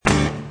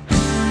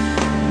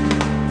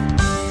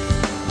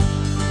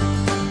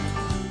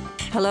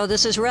Hello,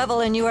 this is Revel,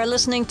 and you are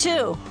listening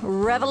to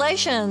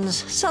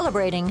Revelations,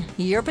 celebrating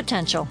your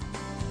potential.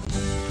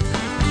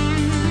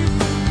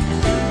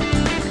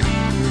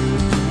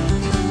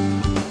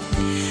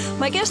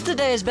 My guest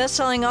today is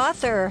best-selling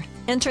author,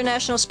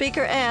 international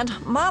speaker, and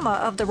mama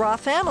of the Ra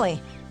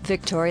family,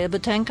 Victoria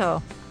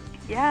Butenko.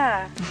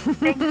 Yeah.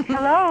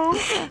 Hello.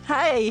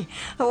 Hi.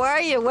 How are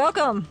you?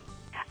 Welcome.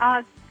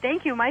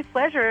 Thank you. My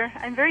pleasure.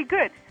 I'm very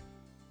good.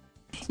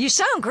 You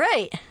sound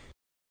great.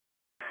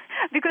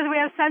 Because we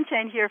have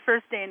sunshine here,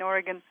 first day in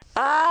Oregon.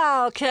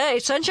 Ah, okay.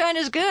 Sunshine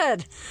is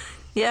good.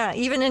 Yeah,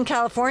 even in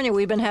California,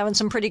 we've been having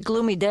some pretty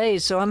gloomy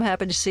days, so I'm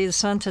happy to see the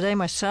sun today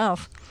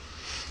myself.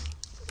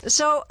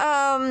 So,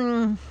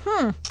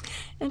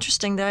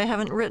 interesting that I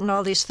haven't written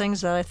all these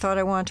things that I thought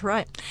I wanted to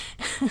write.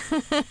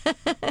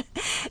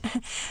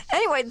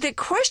 Anyway, the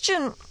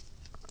question,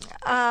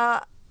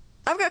 I've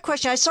got a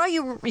question. I saw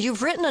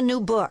you've written a new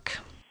book.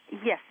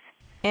 Yes.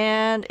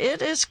 And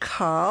it is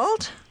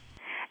called?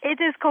 It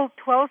is called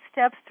 12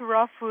 Steps to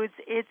Raw Foods.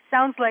 It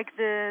sounds like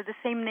the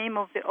same name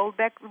of the old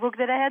book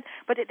that I had,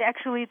 but it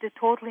actually is a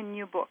totally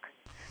new book.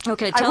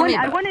 Okay, tell me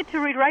about it. I wanted to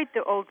rewrite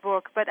the old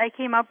book, but I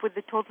came up with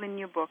the totally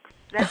new book.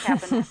 That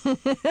happened.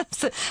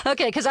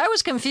 Okay, because I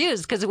was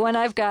confused, because the one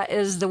I've got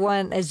is the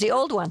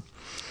old one.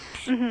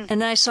 Mm-hmm.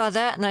 And then I saw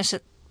that, and I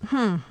said,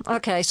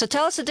 okay, so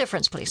tell us the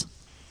difference, please.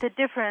 The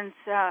difference,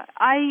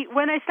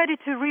 when I started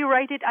to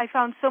rewrite it, I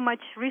found so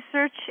much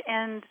research,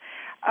 and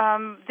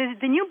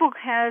the new book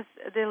has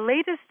the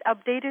latest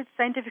updated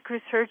scientific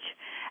research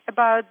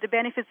about the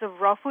benefits of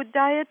raw food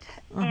diet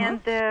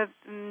and the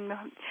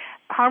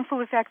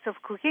harmful effects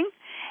of cooking.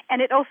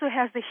 And it also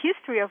has the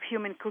history of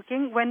human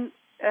cooking, when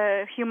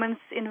humans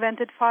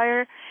invented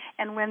fire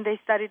and when they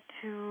started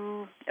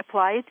to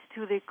apply it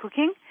to the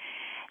cooking.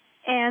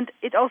 And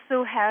it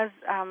also has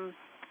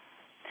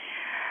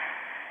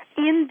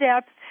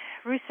in-depth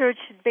research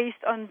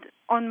based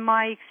on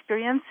my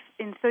experience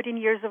in 13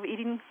 years of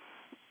eating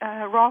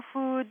raw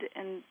food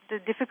and the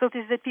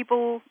difficulties that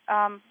people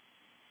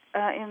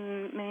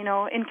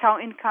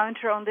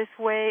encounter on this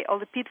way, all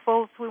the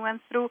pitfalls we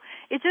went through.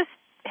 It just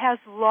has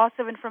lots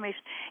of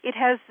information. It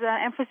has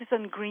emphasis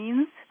on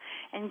greens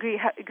and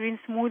green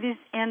smoothies,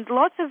 and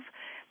lots of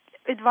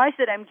advice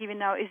that I'm giving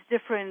now is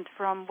different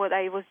from what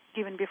I was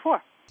given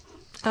before.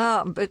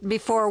 But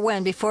before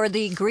when? Before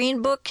the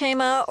Green Book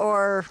came out,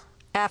 or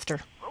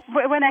after?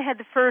 When I had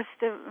the first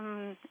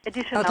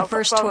edition of the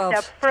first 12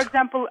 Steps. For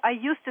example, I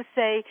used to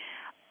say,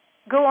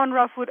 go on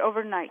raw food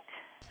overnight.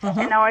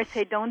 And now I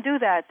say, don't do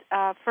that.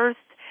 First,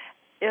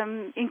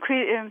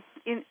 include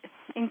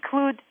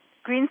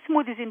green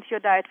smoothies into your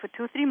diet for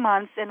 2-3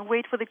 months and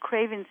wait for the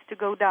cravings to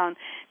go down.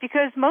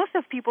 Because most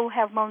of people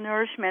have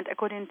malnourishment,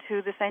 according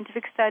to the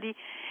scientific study.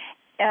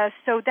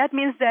 So that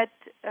means that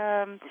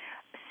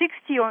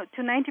 60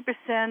 to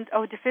 90%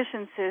 of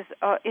deficiencies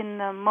in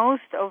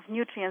most of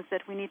nutrients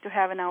that we need to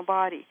have in our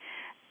body.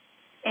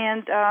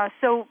 And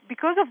so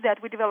because of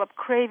that, we develop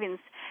cravings.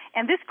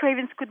 And these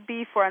cravings could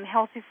be for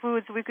unhealthy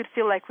foods. We could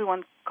feel like we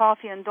want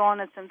coffee and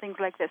donuts and things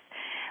like this.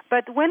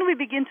 But when we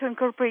begin to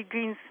incorporate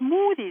green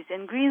smoothies,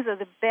 and greens are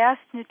the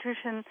best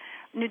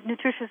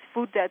nutritious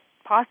food that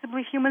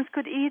possibly humans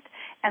could eat,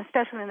 and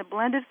especially in the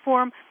blended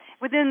form,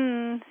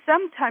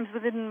 sometimes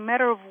within a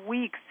matter of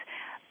weeks,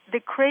 the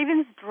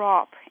cravings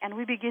drop, and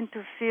we begin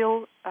to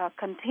feel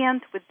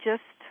content with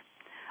just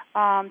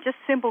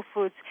simple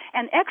foods.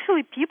 And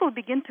actually, people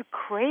begin to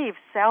crave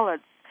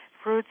salads,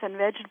 fruits, and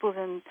vegetables,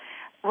 and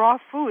raw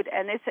food,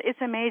 and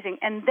it's amazing.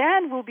 And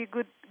then will be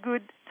good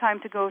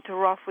time to go to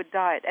raw food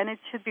diet, and it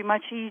should be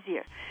much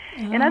easier.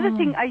 Another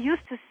thing I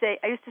used to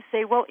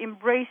say, well,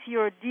 embrace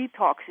your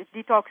detox.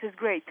 Detox is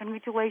great.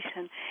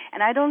 Congratulations.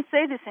 And I don't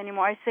say this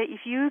anymore. I say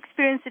if you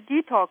experience a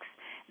detox,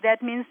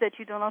 that means that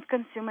you do not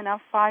consume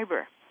enough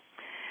fiber.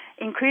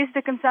 Increase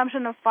the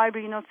consumption of fiber.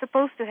 You're not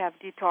supposed to have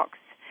detox,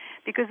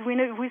 because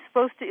we're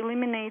supposed to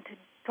eliminate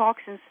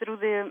toxins through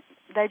the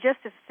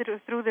digestive,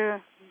 through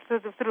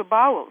the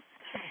bowels.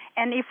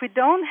 And if we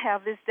don't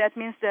have this, that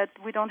means that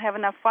we don't have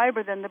enough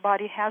fiber. Then the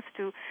body has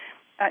to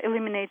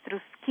eliminate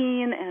through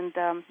skin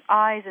and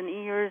eyes and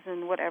ears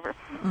and whatever,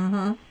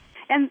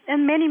 and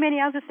many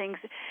other things.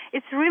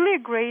 It's really a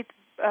great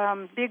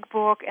big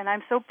book, and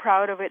I'm so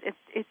proud of it.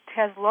 It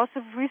has lots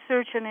of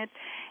research in it,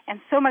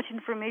 and so much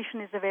information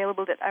is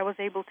available that I was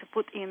able to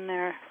put in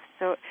there.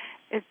 So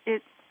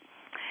it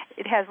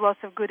has lots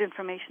of good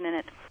information in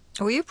it.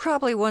 Well, you're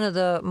probably one of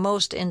the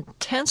most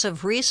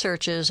intensive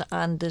researchers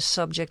on this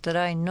subject that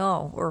I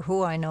know, or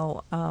who I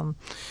know,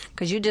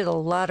 because you did a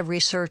lot of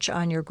research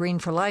on your Green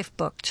for Life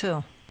book,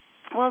 too.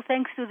 Well,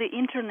 thanks to the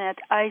Internet,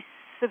 I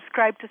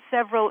subscribed to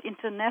several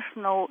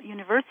international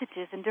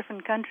universities in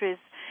different countries,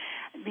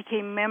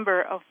 became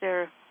member of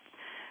their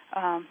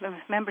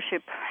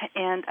membership,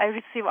 and I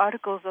receive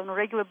articles on a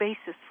regular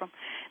basis from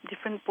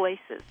different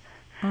places.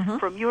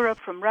 From Europe,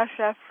 from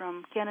Russia,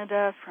 from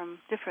Canada, from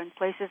different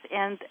places.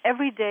 And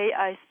every day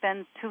I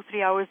spend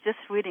 2-3 hours just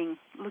reading,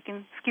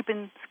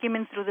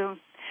 skimming through the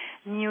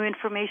new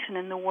information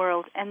in the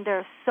world. And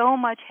there's so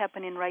much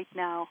happening right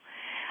now.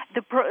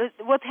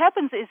 what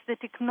happens is the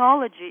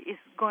technology is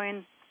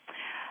going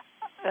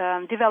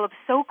develop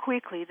so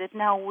quickly that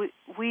now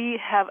we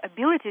have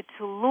ability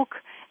to look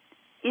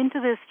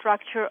into the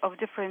structure of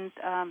different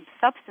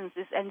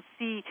substances and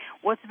see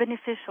what's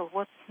beneficial,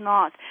 what's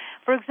not.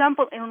 For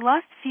example, in the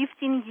last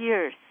 15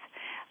 years,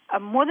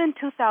 more than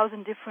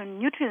 2,000 different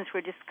nutrients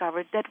were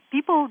discovered that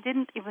people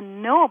didn't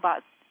even know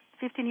about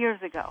 15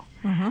 years ago.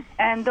 Mm-hmm.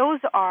 And those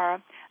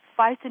are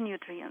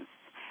phytonutrients,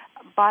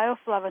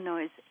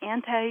 bioflavonoids,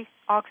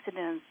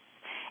 antioxidants,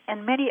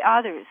 and many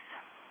others.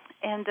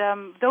 And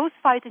those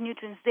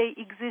phytonutrients, they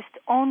exist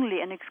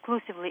only and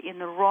exclusively in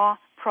the raw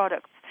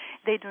products.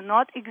 They do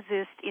not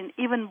exist in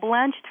even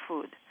blanched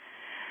food.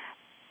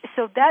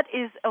 So that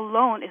is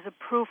alone is a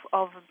proof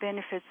of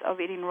benefits of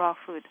eating raw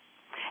food.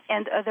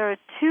 And there are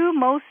two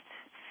most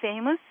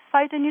famous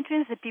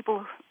phytonutrients that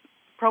people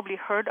probably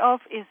heard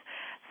of. Is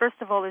first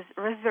of all is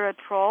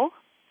resveratrol.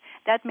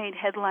 That made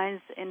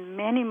headlines in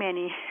many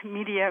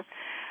media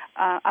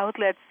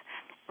outlets.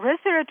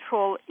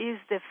 Resveratrol is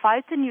the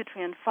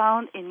phytonutrient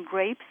found in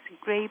grapes,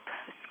 grape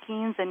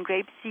skins, and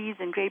grape seeds,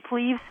 and grape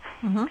leaves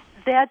Mm-hmm.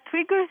 that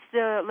triggers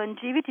the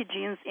longevity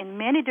genes in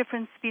many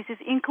different species,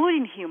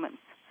 including humans.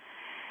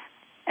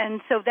 And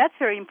so that's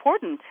very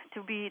important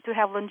to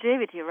have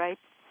longevity, right?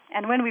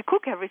 And when we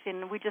cook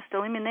everything, we just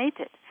eliminate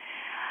it.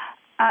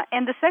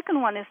 And the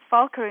second one is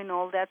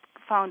falcarinol that's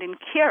found in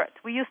carrot.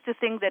 We used to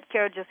think that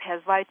carrot just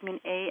has vitamin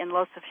A and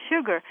lots of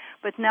sugar,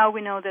 but now we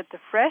know that the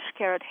fresh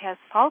carrot has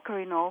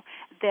falcarinol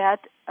that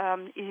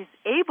is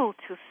able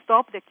to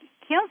stop the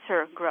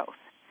cancer growth.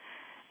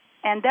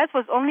 And that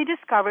was only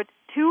discovered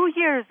 2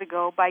 years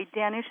ago by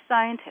Danish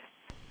scientists.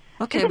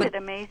 Okay, Isn't but it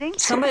amazing?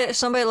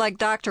 somebody like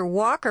Dr.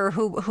 Walker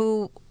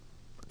who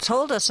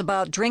told us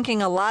about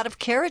drinking a lot of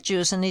carrot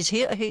juice, and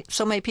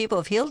so many people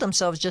have healed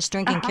themselves just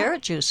drinking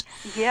carrot juice.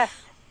 Yes.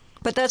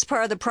 But that's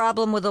part of the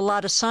problem with a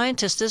lot of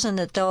scientists, isn't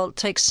it? They'll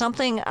take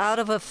something out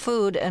of a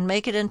food and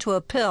make it into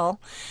a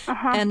pill,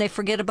 and they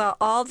forget about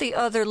all the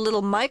other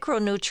little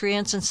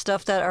micronutrients and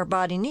stuff that our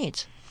body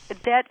needs.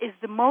 That is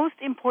the most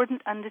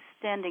important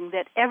understanding,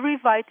 that every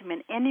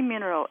vitamin, any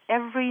mineral,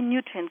 every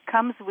nutrient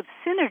comes with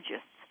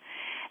synergists,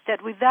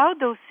 that without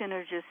those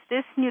synergists,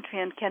 this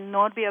nutrient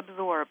cannot be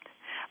absorbed.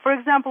 For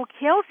example,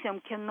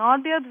 calcium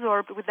cannot be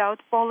absorbed without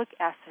folic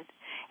acid,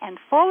 and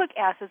folic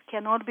acid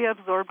cannot be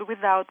absorbed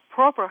without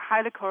proper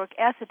hydrochloric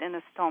acid in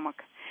the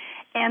stomach.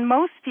 And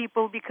most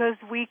people, because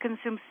we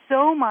consume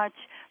so much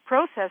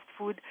processed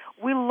food,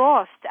 we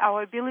lost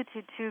our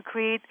ability to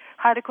create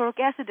hydrochloric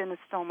acid in the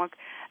stomach.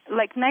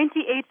 Like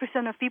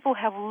 98% of people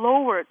have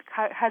lowered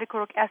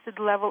hydrochloric acid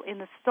level in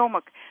the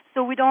stomach.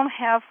 So we don't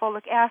have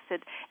folic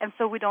acid, and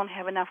so we don't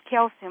have enough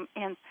calcium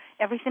and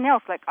everything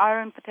else like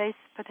iron,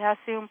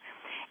 potassium.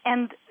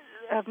 And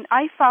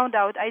I found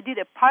out, I did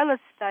a pilot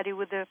study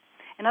with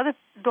another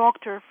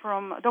doctor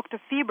Dr.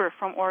 Fieber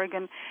from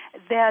Oregon,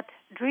 that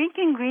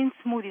drinking green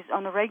smoothies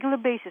on a regular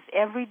basis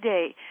every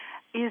day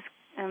is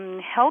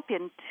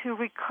helping to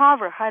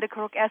recover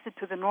hydrochloric acid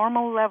to the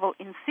normal level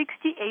in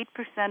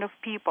 68% of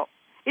people.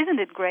 Isn't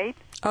it great?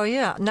 Oh,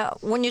 yeah. Now,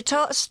 when you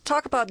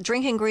talk about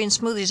drinking green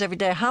smoothies every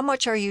day, how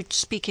much are you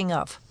speaking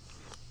of?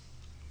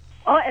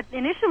 Oh,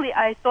 initially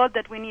I thought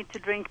that we need to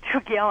drink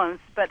 2 gallons,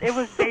 but it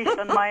was based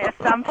on my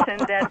assumption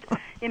that,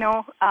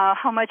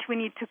 how much we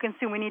need to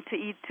consume. We need to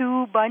eat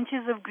 2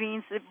 bunches of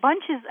greens. The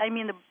bunches, I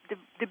mean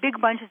the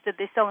big bunches that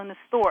they sell in the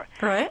store.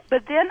 Right.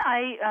 But then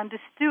I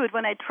understood,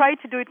 when I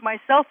tried to do it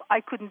myself, I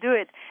couldn't do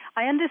it.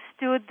 I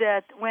understood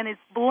that when it's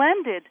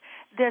blended,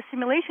 the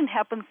assimilation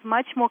happens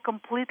much more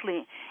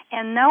completely.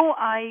 And now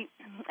I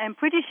am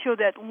pretty sure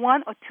that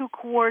 1 or 2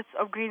 quarts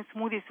of green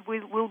smoothies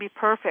will be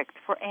perfect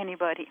for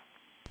anybody.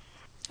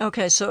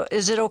 Okay, so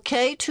is it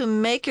okay to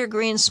make your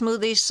green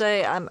smoothie,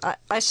 say,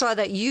 I saw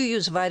that you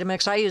use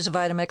Vitamix, I use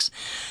Vitamix.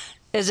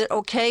 Is it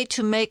okay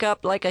to make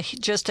up like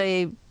just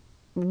a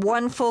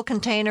 1 full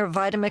container of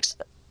Vitamix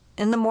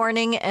in the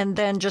morning and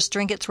then just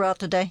drink it throughout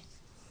the day?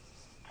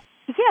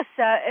 Yes,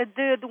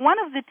 one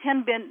of the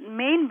 10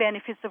 main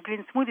benefits of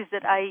green smoothies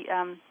that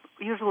I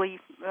usually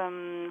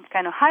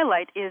kind of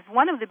highlight is,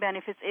 one of the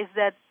benefits is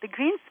that the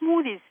green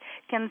smoothies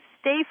can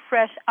stay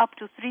fresh up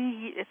to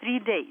 3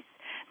 days.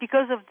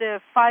 Because of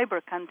the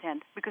fiber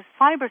content, because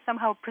fiber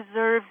somehow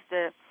preserves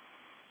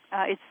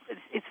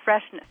its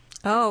freshness.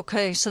 Oh,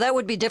 okay. So that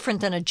would be different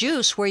than a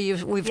juice where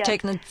we've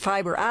taken the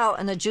fiber out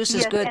and the juice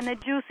is good. Yes, and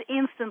the juice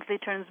instantly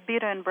turns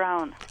bitter and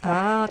brown.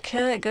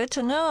 Okay, good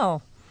to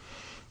know.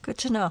 Good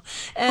to know.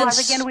 And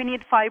Plus, again, we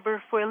need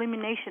fiber for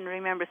elimination,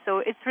 remember. So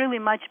it's really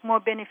much more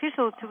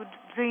beneficial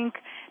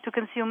to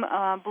consume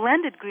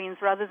blended greens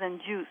rather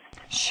than juice.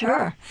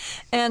 Sure.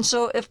 And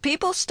so if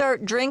people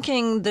start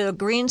drinking the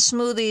green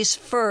smoothies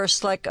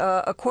first, like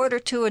a quart or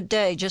 2 a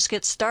day, just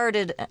get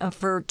started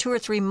for 2 or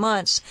 3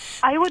 months.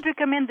 I would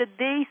recommend that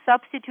they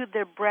substitute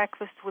their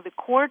breakfast with a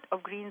quart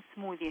of green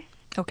smoothie.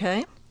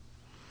 Okay.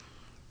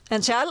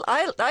 And see,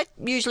 I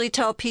usually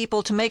tell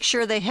people to make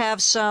sure they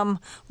have some,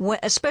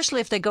 especially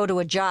if they go to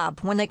a job.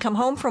 When they come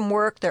home from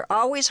work, they're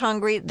always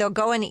hungry. They'll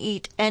go and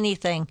eat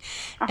anything.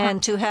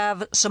 And to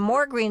have some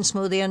more green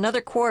smoothie, another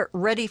quart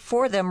ready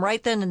for them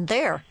right then and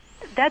there.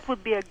 That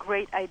would be a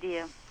great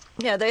idea.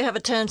 Yeah, they have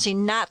a tendency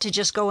not to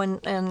just go in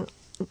and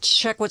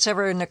check what's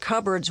ever in the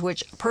cupboards,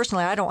 which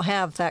personally I don't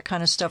have that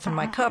kind of stuff in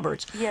my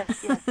cupboards.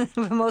 Yes, yes.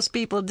 But most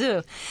people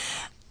do.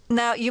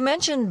 Now, you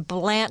mentioned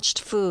blanched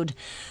food.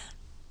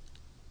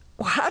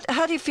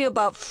 How do you feel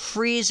about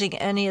freezing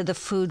any of the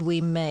food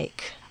we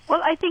make?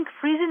 Well, I think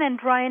freezing and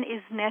drying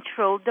is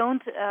natural.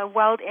 Don't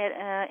wild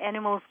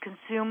animals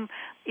consume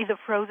either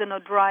frozen or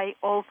dry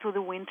all through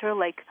the winter,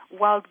 like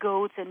wild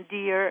goats and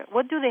deer?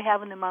 What do they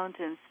have in the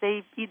mountains?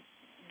 They eat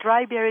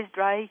dry berries,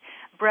 dry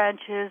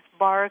branches,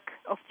 bark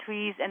of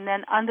trees, and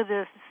then under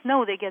the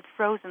snow they get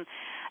frozen.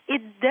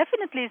 It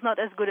definitely is not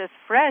as good as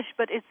fresh,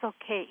 but it's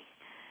okay.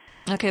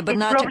 Okay,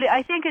 but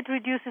I think it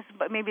reduces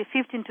maybe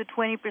 15 to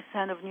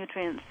 20% of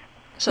nutrients.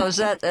 So is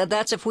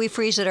that's if we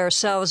freeze it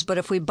ourselves, but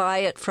if we buy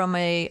it from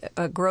a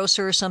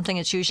grocer or something,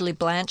 it's usually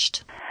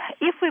blanched?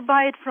 If we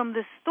buy it from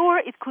the store,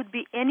 it could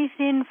be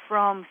anything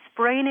from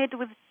spraying it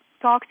with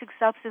toxic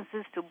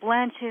substances to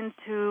blanching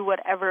to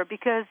whatever,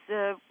 because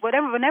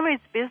whenever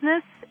it's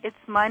business, it's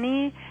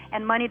money,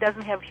 and money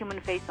doesn't have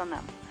human face on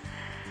them.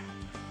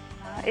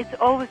 It's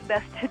always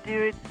best to do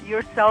it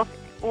yourself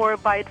or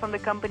buy it from the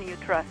company you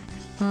trust.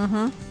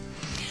 Mm-hmm.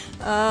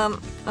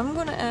 I'm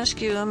going to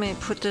ask you, let me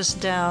put this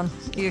down.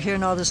 You're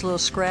hearing all this little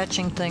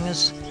scratching thing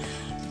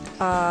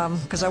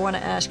because I want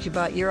to ask you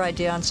about your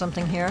idea on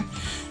something here.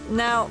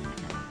 Now,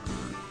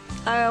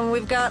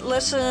 we've got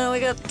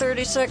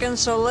 30 seconds,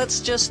 so let's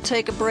just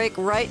take a break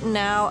right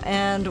now,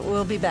 and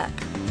we'll be back.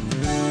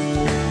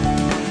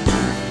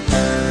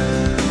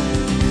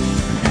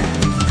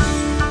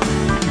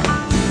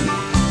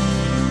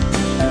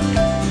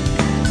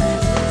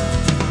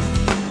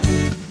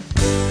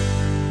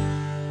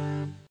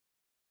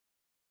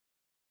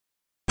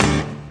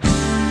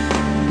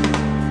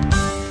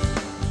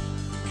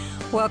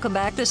 Welcome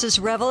back. This is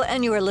Revel,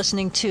 and you are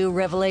listening to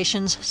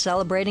Revelations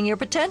Celebrating Your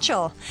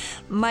Potential.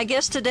 My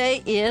guest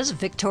today is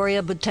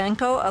Victoria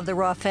Butenko of the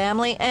Raw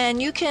Family,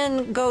 and you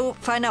can go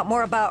find out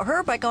more about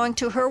her by going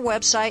to her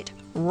website,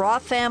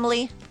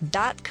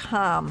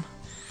 rawfamily.com.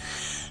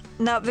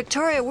 Now,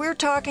 Victoria, we're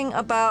talking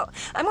about,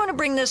 I'm going to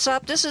bring this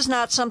up. This is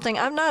not something,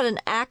 I'm not an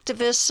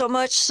activist so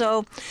much,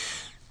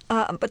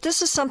 but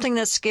this is something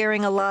that's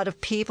scaring a lot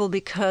of people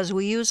because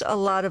we use a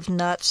lot of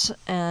nuts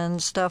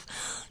and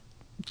stuff.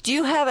 Do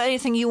you have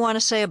anything you want to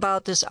say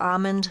about this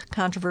almond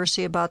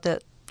controversy, about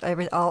that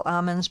all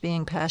almonds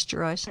being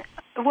pasteurized?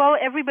 Well,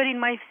 everybody in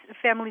my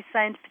family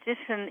signed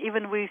petition.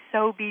 Even we're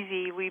so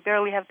busy, we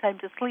barely have time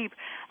to sleep.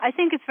 I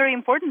think it's very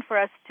important for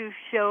us to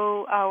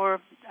show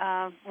our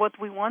what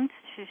we want,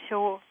 to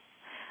show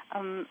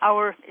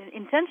our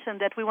intention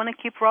that we want to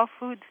keep raw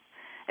food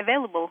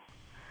available.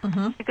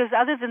 Mm-hmm. Because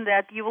other than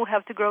that, you will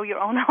have to grow your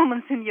own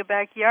almonds in your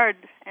backyard,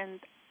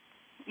 and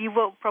you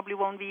probably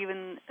won't be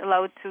even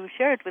allowed to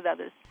share it with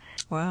others.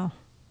 Wow.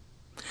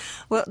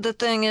 Well, the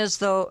thing is,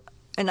 though,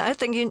 and I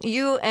think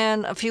you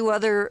and a few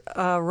other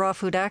raw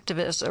food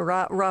activists, or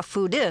raw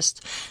foodists,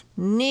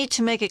 need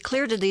to make it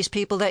clear to these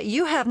people that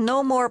you have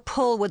no more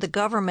pull with the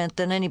government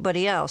than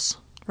anybody else,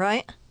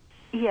 right?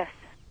 Yes.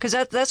 Because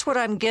that's what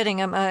I'm getting.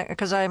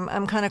 Because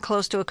I'm kind of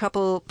close to a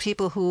couple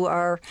people who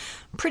are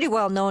pretty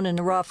well known in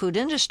the raw food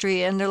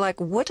industry, and they're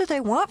like, "What do they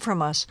want from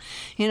us?"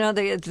 You know,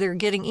 they're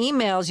getting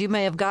emails. You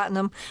may have gotten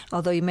them,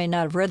 although you may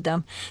not have read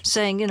them,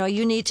 saying,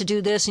 you need to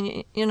do this,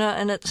 and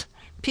and it's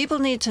people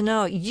need to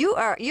know you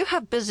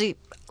have busy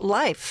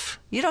life.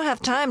 You don't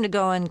have time to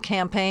go and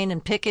campaign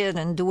and picket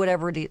and do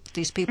whatever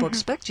these people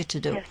expect you to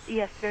do.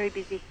 Yes, very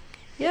busy.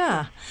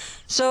 Yeah.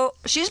 So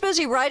she's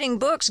busy writing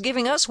books,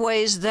 giving us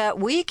ways that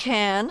we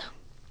can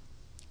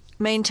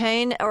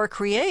maintain or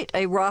create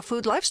a raw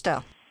food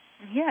lifestyle.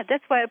 Yeah,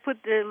 that's why I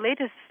put the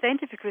latest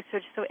scientific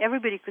research so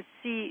everybody could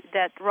see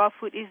that raw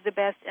food is the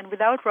best, and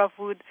without raw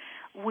food,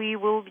 we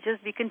will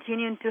just be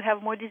continuing to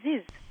have more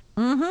disease.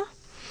 Mm-hmm.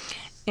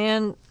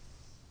 And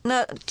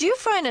now, do you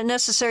find it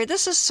necessary,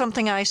 this is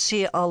something I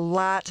see a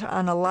lot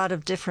on a lot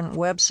of different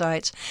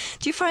websites,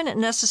 do you find it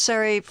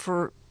necessary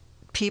for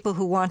people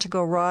who want to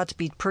go raw to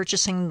be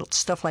purchasing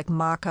stuff like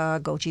maca,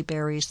 goji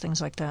berries,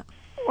 things like that?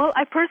 Well,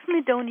 I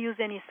personally don't use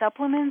any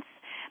supplements,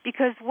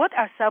 because what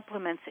are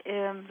supplements?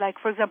 Like,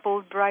 for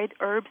example, dried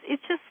herbs,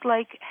 it's just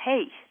like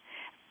hay.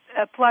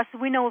 Plus,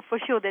 we know for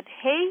sure that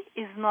hay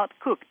is not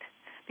cooked,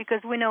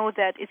 because we know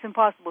that it's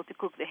impossible to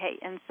cook the hay.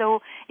 And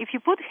so if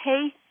you put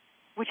hay,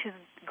 which is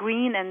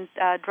green and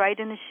dried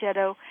in the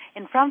shadow,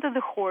 in front of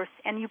the horse,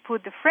 and you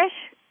put the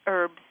fresh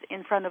herbs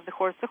in front of the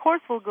horse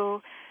will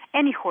go,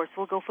 any horse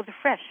will go for the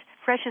fresh.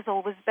 Fresh is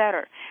always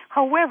better.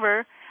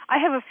 However, I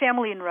have a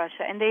family in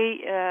Russia, and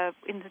they,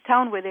 in the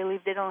town where they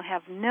live, they don't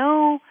have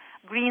no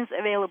greens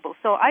available.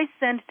 So I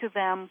send to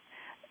them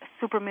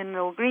super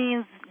mineral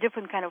greens,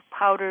 different kind of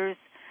powders,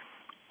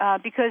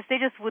 because they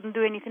just wouldn't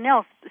do anything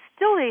else.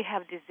 Still they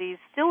have disease,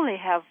 still they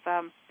have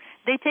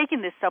They take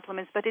in these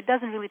supplements, but it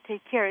doesn't really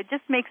take care. It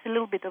just makes a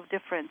little bit of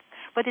difference,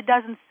 but it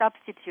doesn't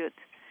substitute.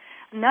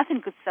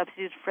 Nothing could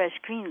substitute fresh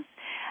greens.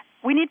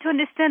 We need to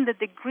understand that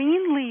the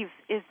green leaves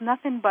is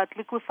nothing but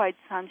liquefied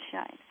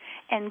sunshine,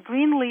 and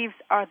green leaves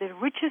are the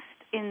richest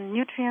in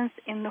nutrients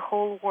in the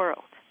whole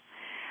world.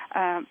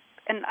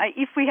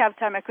 If we have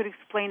time, I could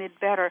explain it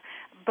better.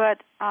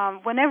 But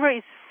whenever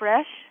it's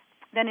fresh,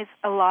 then it's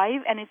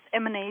alive, and it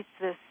emanates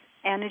this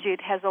energy.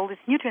 It has all these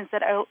nutrients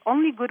that are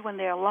only good when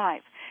they're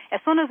alive. As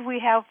soon as we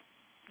have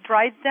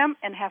dried them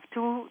and have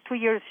two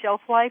years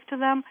shelf life to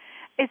them,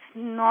 it's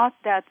not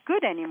that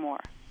good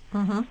anymore.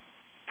 Mm-hmm.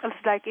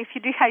 It's like if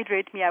you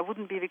dehydrate me, I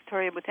wouldn't be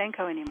Victoria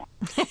Butenko anymore.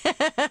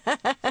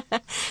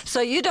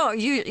 So you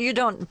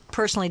don't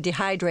personally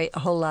dehydrate a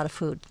whole lot of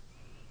food.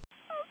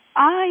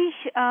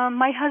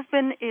 My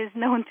husband is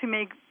known to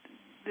make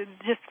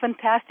just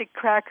fantastic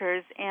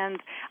crackers,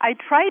 and I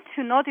try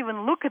to not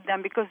even look at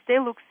them because they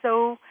look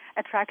so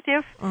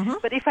attractive. Mm-hmm.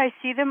 But if I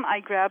see them,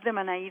 I grab them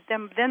and I eat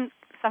them. Then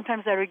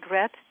sometimes I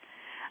regret.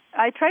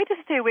 I try to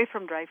stay away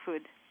from dry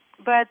food,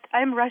 but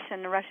I'm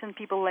Russian. Russian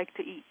people like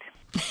to eat.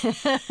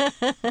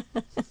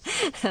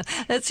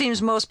 That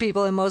seems most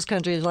people in most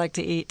countries like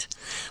to eat.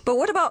 But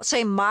what about,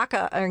 say,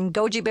 maca and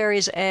goji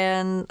berries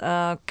and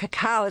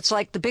cacao? It's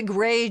like the big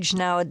rage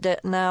now.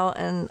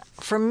 And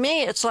for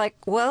me, it's like,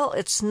 well,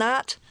 it's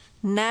not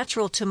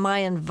natural to my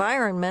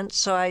environment,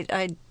 so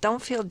I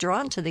don't feel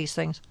drawn to these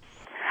things.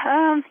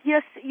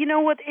 Yes, you know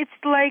what? It's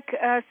like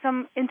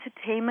some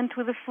entertainment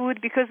with the food,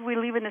 because we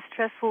live in a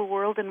stressful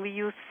world and we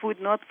use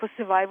food not for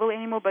survival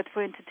anymore, but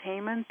for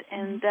entertainment,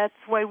 and that's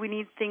why we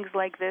need things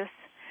like this.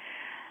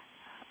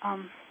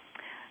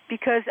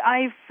 Because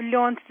I've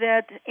learned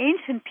that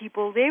ancient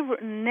people, they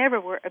never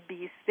were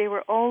obese. They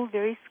were all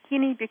very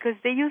skinny because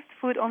they used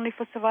food only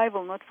for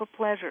survival, not for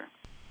pleasure.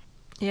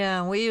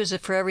 Yeah, we use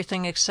it for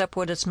everything except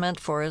what it's meant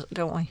for,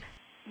 don't we?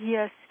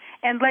 Yes.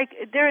 And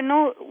there are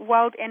no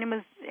wild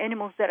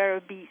animals that are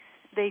obese.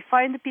 They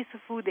find a piece of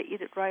food, they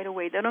eat it right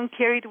away. They don't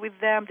carry it with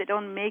them. They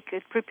don't make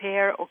it,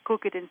 prepare, or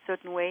cook it in a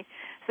certain way.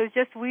 So it's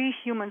just we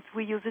humans,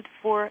 we use it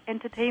for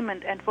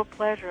entertainment and for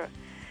pleasure.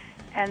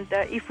 And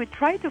if we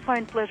try to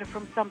find pleasure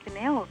from something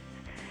else,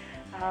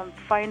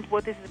 find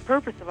what is the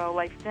purpose of our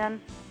life,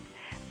 then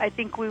I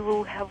think we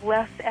will have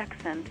less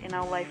accent in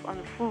our life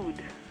on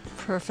food.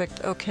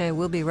 Perfect. Okay,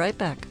 we'll be right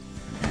back.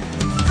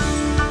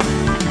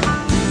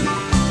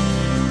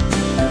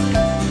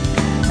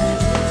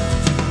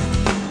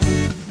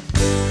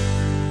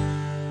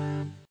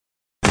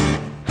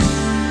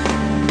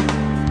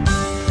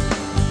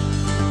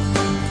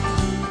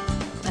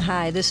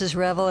 Hi, this is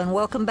Revel, and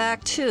welcome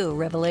back to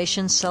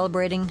Revelations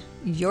Celebrating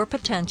Your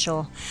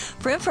Potential.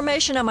 For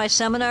information on my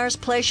seminars,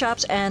 play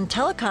shops, and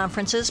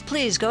teleconferences,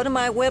 please go to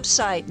my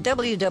website,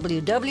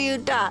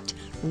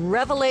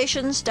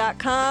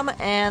 www.revelations.com,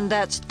 and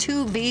that's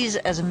 2 V's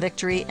as in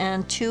victory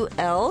and 2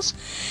 L's.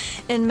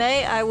 In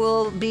May, I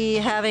will be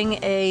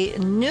having a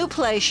new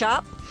play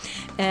shop,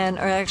 or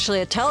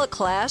actually a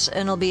teleclass,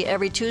 and it'll be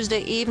every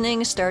Tuesday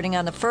evening starting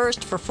on the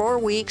 1st for 4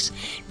 weeks,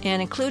 and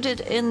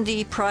included in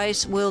the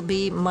price will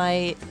be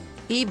my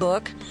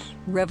ebook,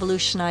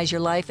 Revolutionize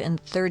Your Life in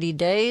 30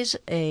 Days,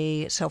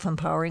 a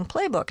self-empowering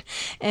playbook.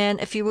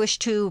 And if you wish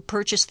to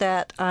purchase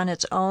that on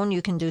its own,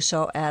 you can do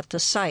so at the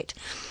site.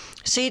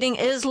 Seating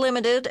is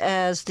limited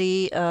as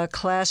the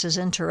class is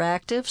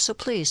interactive, so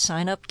please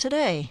sign up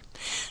today.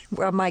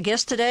 My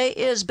guest today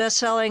is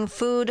best-selling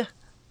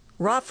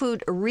raw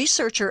food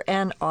researcher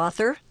and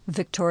author,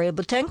 Victoria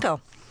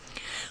Butenko.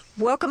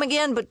 Welcome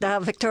again,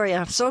 Victoria.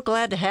 I'm so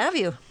glad to have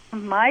you.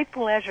 My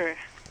pleasure.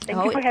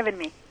 Thank you for having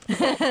me.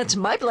 It's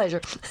my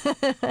pleasure.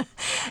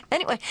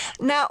 Anyway,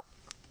 now,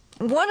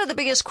 one of the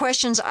biggest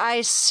questions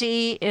I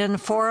see in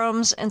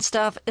forums and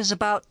stuff is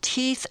about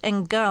teeth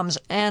and gums.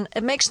 And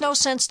it makes no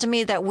sense to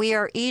me that we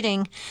are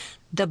eating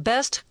the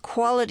best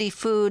quality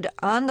food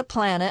on the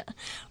planet,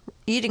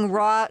 eating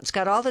raw, it's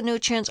got all the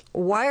nutrients.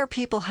 Why are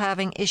people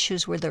having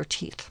issues with their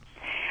teeth?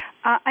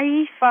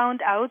 I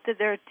found out that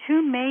there are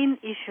 2 main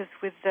issues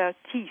with the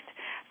teeth.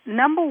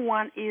 Number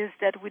one is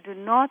that we do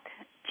not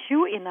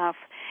chew enough.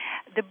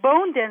 The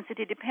bone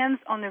density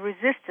depends on the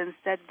resistance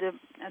that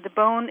the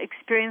bone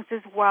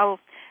experiences while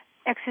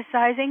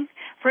exercising.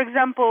 For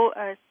example,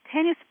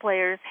 tennis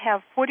players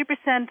have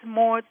 40%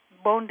 more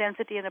bone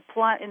density in a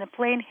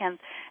plain hand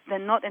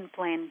than not in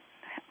plain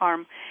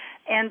arm.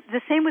 And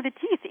the same with the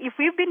teeth. If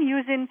we've been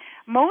using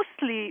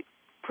mostly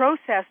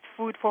processed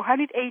food for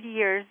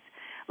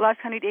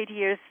last 180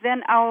 years,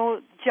 then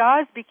our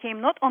jaws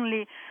became not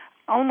only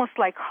almost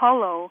like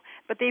hollow,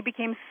 but they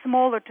became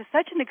smaller to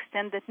such an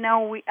extent that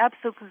now we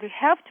absolutely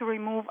have to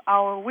remove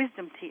our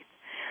wisdom teeth.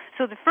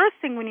 So the first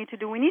thing we need to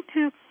do, we need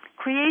to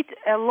create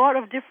a lot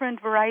of different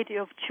variety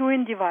of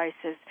chewing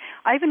devices.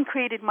 I even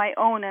created my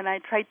own, and I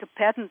tried to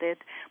patent it,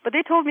 but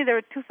they told me there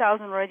are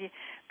 2,000 already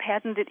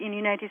patented in the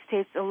United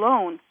States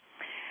alone.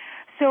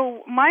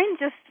 So mine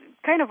just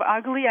kind of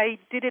ugly. I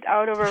did it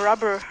out of a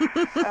rubber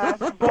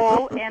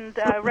ball and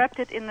wrapped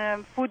it in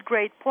a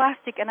food-grade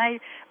plastic, and I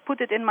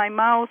put it in my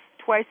mouth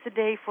twice a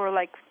day for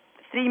like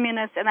 3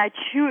 minutes, and I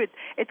chew it.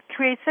 It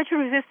creates such a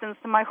resistance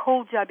that my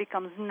whole jaw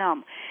becomes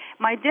numb.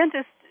 My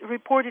dentist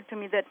reported to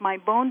me that my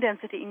bone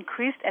density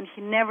increased, and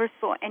he never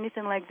saw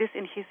anything like this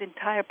in his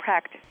entire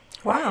practice.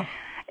 Wow.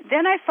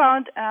 Then I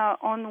found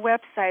on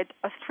website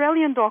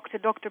Australian doctor,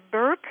 Dr.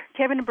 Burke,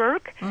 Kevin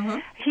Burke. Mm-hmm.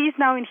 He's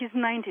now in his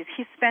 90s.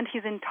 He spent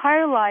his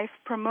entire life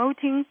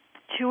promoting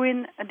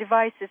chewing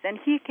devices, and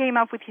he came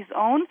up with his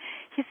own.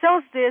 He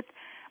sells it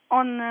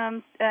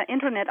on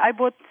internet. I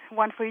bought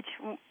one for each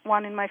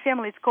one in my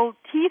family. It's called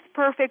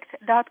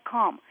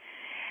teethperfect.com.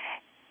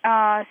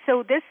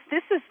 So this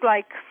is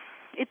like,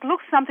 it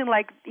looks something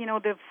like,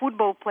 the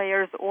football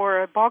players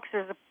or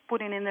boxers are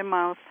putting in their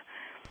mouth.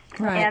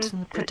 Right,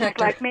 and protector.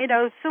 It's like made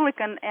out of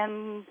silicone,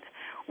 and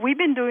we've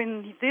been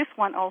doing this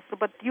one also,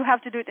 but you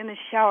have to do it in the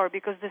shower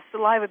because the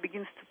saliva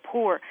begins to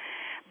pour.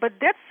 But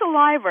that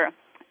saliva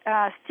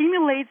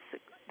stimulates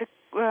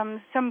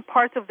some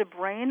parts of the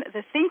brain.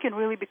 The thinking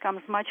really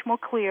becomes much more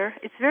clear.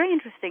 It's very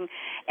interesting.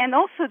 And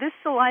also this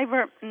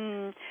saliva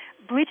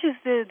bleaches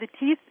the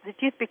teeth. The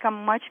teeth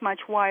become much,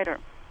 much whiter.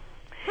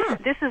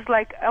 This is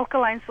like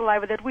alkaline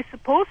saliva that we're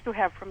supposed to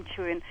have from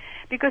chewing,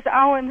 because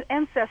our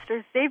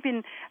ancestors, they've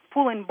been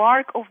pulling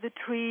bark off the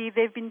tree,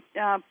 they've been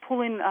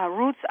pulling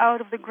roots out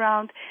of the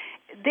ground.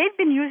 They've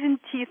been using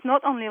teeth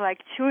not only like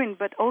chewing,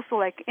 but also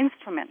like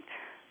instrument,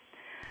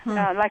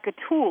 like a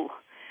tool.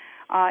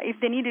 If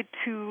they needed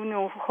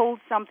to, hold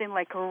something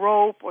like a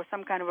rope or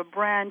some kind of a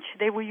branch,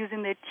 they were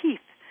using their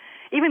teeth,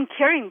 even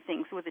carrying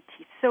things with the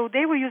teeth. So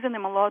they were using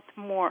them a lot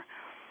more.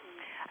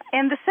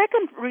 And the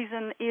second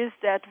reason is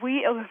that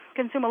we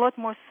consume a lot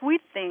more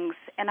sweet things,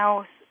 and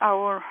our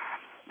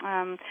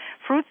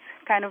fruits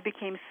kind of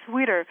became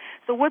sweeter.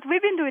 So what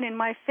we've been doing in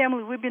my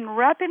family, we've been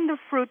wrapping the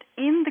fruit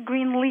in the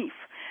green leaf.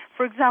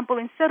 For example,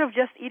 instead of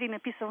just eating a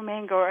piece of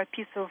mango or a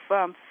piece of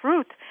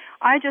fruit,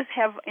 I just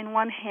have in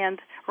one hand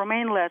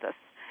romaine lettuce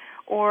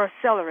or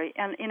celery,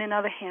 and in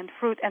another hand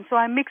fruit. And so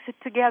I mix it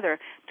together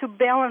to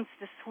balance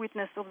the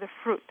sweetness of the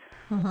fruit.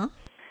 Mm-hmm.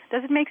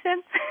 Does it make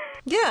sense?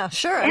 Yeah,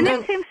 sure. And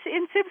it seems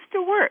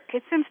to work.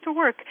 It seems to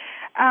work.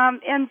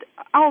 And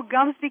our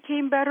gums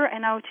became better,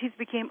 and our teeth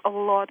became a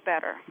lot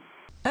better.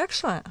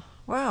 Excellent.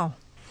 Wow.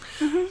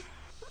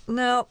 Mm-hmm.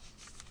 Now,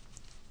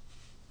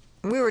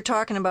 we were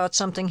talking about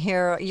something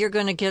here. You're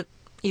going to get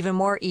even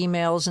more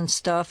emails and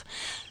stuff.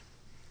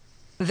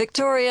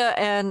 Victoria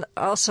and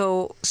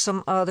also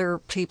some other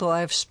people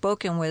I've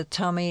spoken with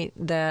tell me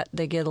that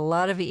they get a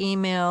lot of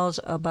emails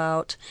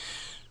about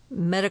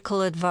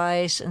medical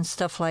advice and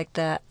stuff like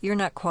that. You're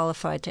not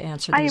qualified to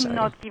answer these, I am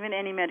not given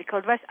any medical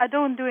advice. I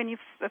don't do any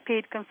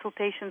paid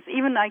consultations.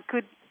 Even I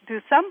could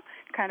do some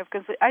kind of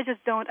consult. I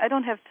just don't. I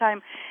don't have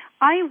time.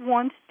 I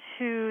want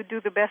to do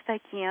the best I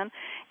can,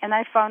 and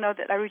I found out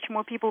that I reach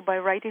more people by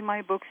writing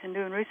my books and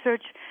doing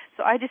research.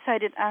 So I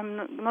decided I'm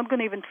not going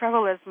to even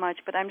travel as much,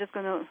 but I'm just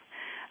going to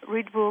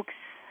read books,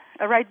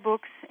 write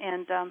books,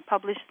 and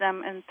publish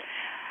them. And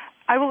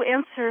I will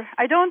answer.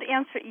 I don't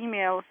answer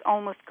emails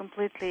almost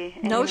completely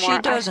anymore. No, she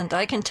doesn't.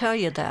 I can tell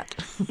you that.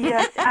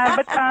 Yes,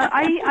 but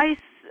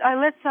I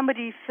let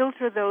somebody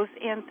filter those,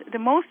 and the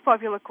most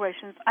popular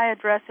questions I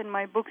address in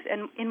my books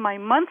and in my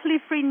monthly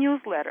free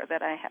newsletter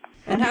that I have.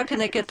 And how can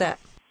they get that?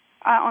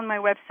 On my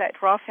website,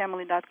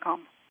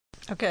 rawfamily.com.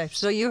 Okay,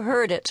 so you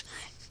heard it.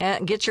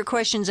 Get your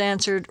questions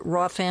answered,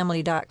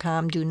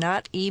 rawfamily.com. Do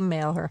not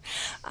email her.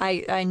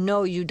 I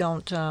know you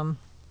don't.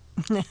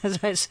 As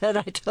I said,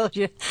 I told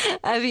you,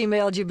 I've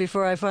emailed you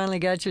before I finally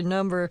got your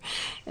number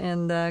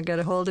and got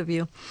a hold of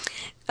you.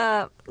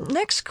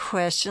 Next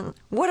question.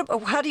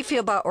 How do you feel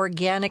about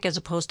organic as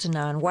opposed to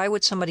non? Why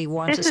would somebody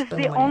want to spend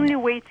money? This is the only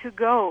way to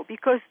go,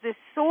 because the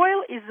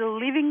soil is a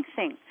living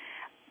thing.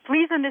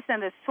 Please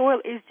understand that soil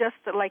is just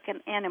like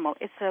an animal.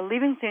 It's a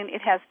living thing.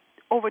 It has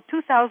over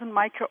 2,000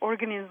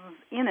 microorganisms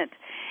in it,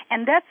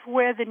 and that's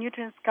where the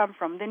nutrients come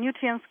from. The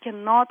nutrients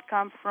cannot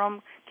come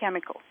from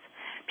chemicals,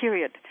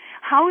 period.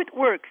 How it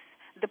works,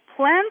 the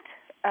plant,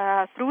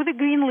 through the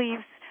green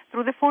leaves,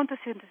 through the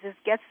photosynthesis,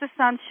 gets the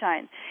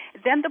sunshine.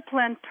 Then the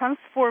plant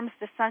transforms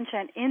the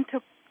sunshine into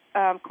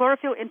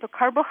chlorophyll into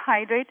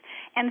carbohydrate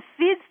and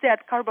feeds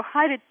that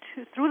carbohydrate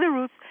through the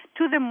roots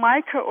to the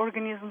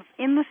microorganisms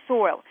in the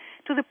soil,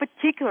 to the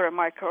particular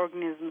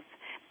microorganisms.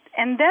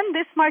 And then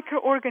these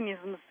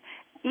microorganisms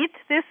eat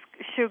this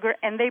sugar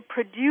and they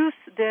produce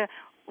the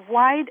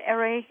wide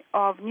array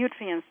of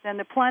nutrients. Then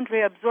the plant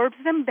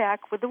reabsorbs them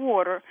back with the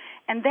water,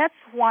 and that's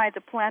why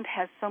the plant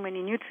has so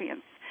many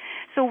nutrients.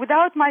 So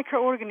without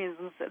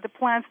microorganisms, the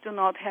plants do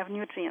not have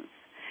nutrients.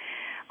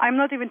 I'm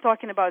not even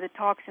talking about the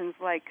toxins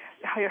like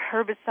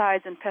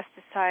herbicides and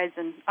pesticides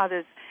and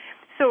others.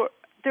 So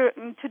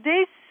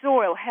today's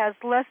soil has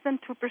less than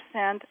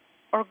 2%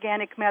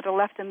 organic matter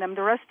left in them.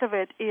 The rest of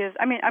it is,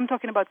 I'm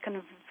talking about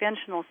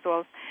conventional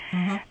soils.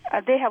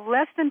 Mm-hmm. They have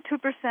less than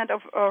 2%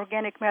 of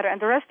organic matter,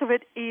 and the rest of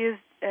it is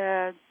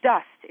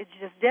dust. It's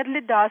just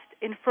deadly dust,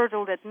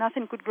 infertile, that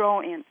nothing could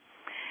grow in.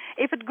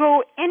 If it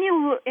go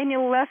any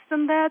less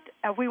than that,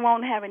 we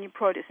won't have any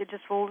produce. It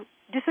just will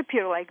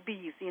disappear like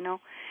bees,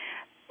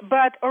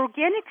 But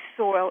organic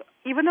soil,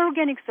 even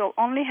organic soil,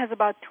 only has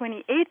about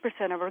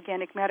 28% of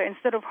organic matter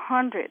instead of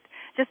 100,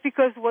 just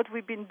because what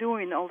we've been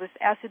doing, all this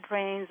acid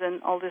rains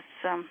and all this,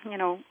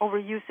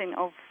 overusing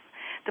of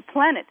the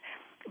planet.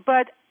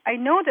 But I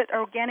know that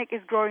organic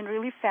is growing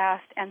really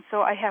fast, and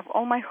so I have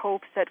all my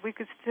hopes that we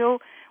still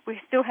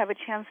have a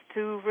chance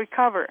to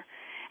recover.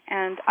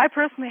 And I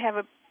personally have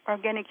an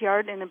organic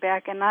yard in the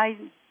back, and I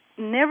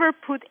never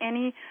put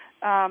any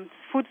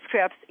food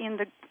scraps in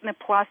the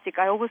plastic.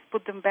 I always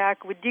put them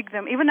back. We dig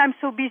them. Even I'm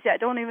so busy, I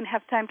don't even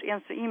have time to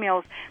answer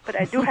emails, but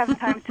I do have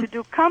time to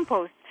do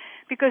compost,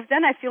 because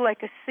then I feel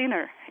like a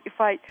sinner if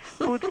I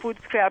put food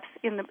scraps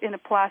in the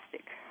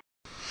plastic.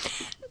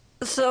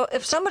 So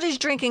if somebody's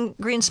drinking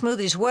green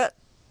smoothies,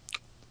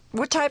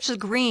 what types of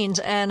greens,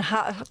 and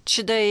how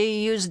should they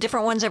use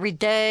different ones every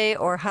day,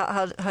 or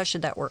how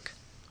should that work?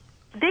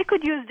 They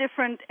could use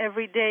different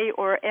every day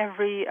or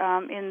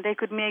and they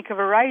could make a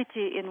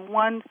variety in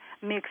one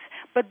mix.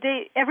 But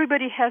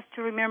everybody has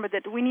to remember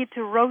that we need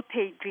to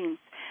rotate greens,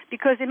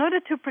 because in order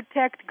to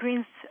protect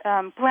greens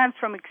plants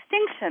from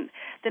extinction,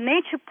 the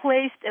nature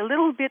placed a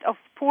little bit of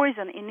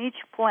poison in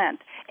each plant,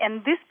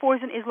 and this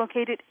poison is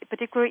located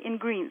particularly in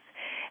greens.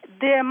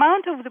 The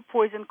amount of the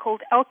poison,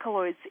 called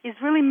alkaloids, is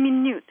really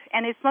minute,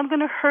 and it's not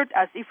going to hurt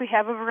us if we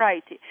have a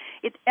variety.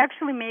 It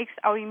actually makes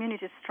our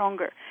immunity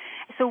stronger.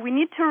 So we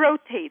need to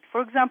rotate.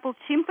 For example,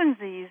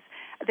 chimpanzees,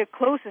 the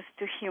closest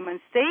to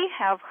humans, they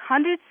have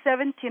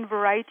 117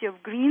 variety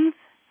of greens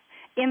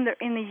in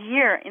a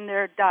year in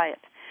their diet.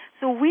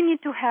 So we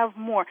need to have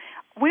more.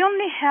 We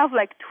only have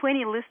like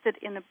 20 listed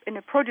in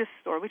a produce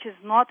store, which is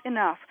not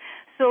enough.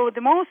 So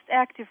the most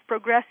active,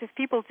 progressive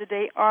people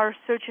today are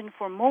searching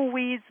for more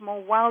weeds,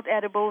 more wild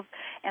edibles,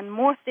 and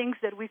more things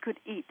that we could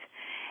eat.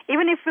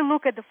 Even if we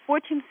look at the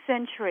 14th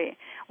century,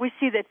 we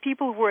see that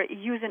people were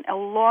using a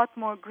lot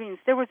more greens.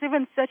 There was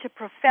even such a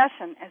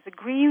profession as a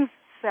greens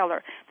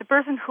seller, the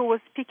person who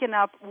was picking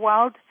up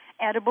wild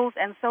edibles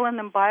and selling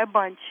them by a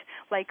bunch,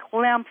 like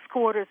lamb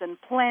quarters and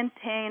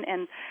plantain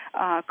and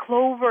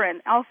clover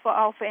and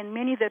alfalfa and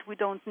many that we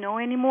don't know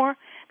anymore,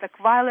 like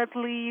violet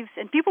leaves.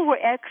 And people were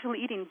actually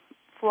eating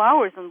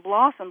flowers and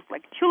blossoms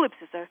like tulips.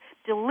 Are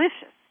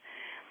delicious.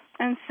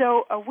 And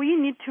so we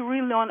need to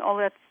relearn all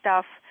that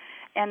stuff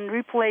and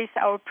replace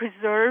our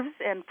preserves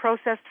and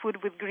processed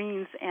food with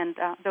greens and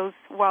those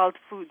wild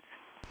foods.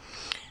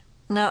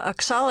 Now,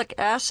 oxalic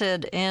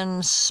acid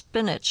in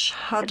spinach,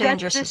 how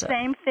dangerous is that? That's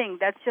the same thing.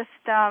 That's just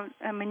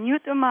a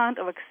minute amount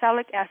of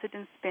oxalic acid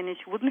in spinach.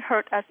 Wouldn't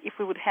hurt us if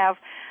we would have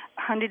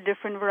 100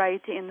 different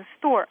variety in the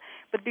store.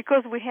 But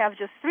because we have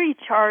just 3,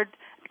 chard,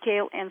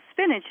 kale, and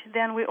spinach,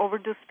 then we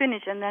overdo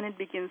spinach, and then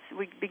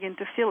we begin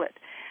to feel it.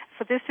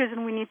 For this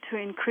reason, we need to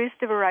increase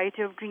the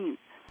variety of greens.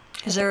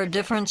 Is there a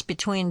difference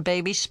between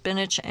baby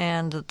spinach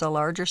and the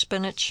larger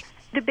spinach?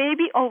 The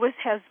baby always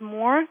has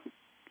more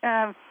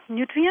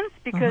nutrients,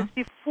 because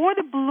before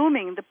the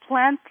blooming, the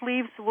plant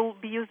leaves will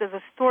be used as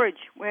a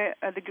storage where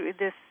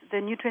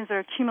the nutrients are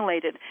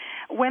accumulated.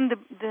 When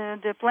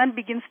the plant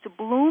begins to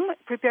bloom,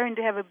 preparing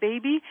to have a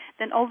baby,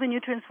 then all the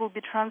nutrients will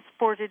be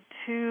transported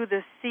to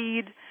the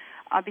seed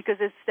because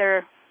it's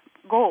their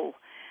goal.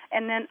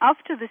 And then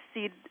after the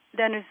seed,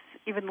 then it's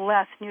even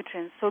less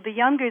nutrients. So the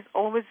younger is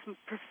always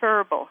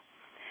preferable.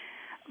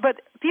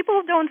 But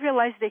people don't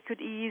realize they could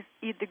eat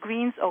the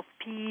greens of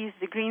peas,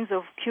 the greens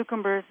of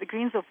cucumbers, the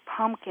greens of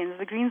pumpkins,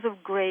 the greens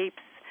of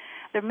grapes.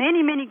 There are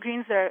many, many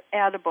greens that are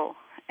edible.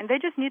 And they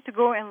just need to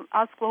go and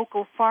ask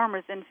local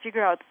farmers and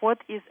figure out what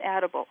is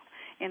edible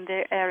in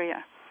their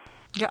area.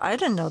 Yeah, I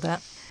didn't know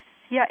that.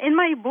 Yeah, in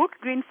my book,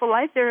 Green for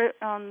Life, there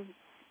are a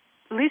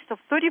list of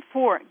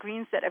 34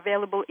 greens that are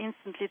available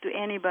instantly to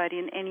anybody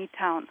in any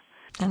town.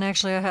 And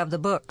actually, I have the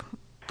book.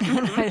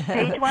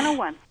 Page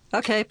 101.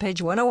 Okay,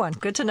 page 101.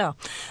 Good to know.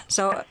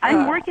 So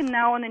I'm working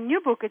now on a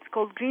new book. It's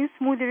called Green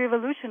Smoothie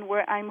Revolution,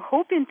 where I'm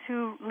hoping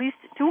to list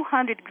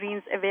 200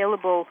 greens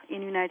available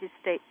in the United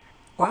States.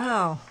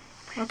 Wow.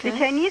 Okay. The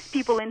Chinese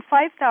people in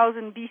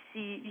 5000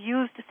 BC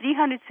used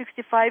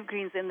 365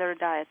 greens in their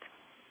diet.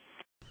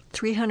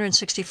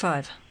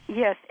 365.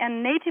 Yes,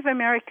 and Native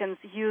Americans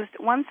used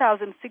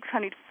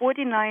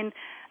 1,649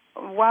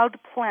 wild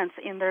plants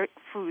in their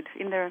food,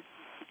 in their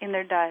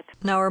diet.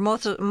 Now, are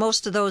most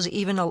of those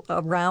even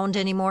around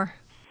anymore?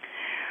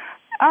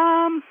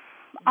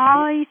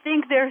 I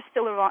think they're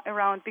still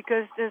around,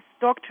 because this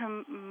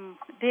Dr.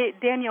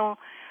 Daniel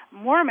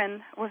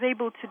Mormon was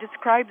able to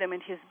describe them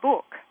in his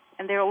book,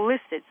 and they're all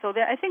listed. So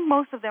I think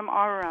most of them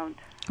are around.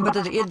 But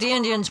the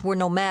Indians were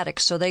nomadic,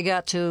 so they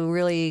got to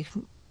really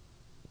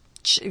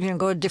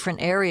go to different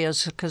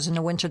areas, because in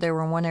the winter they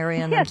were in one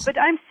area. And yes, but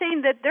I'm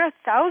saying that there are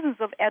thousands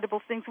of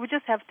edible things. We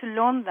just have to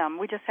learn them.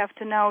 We just have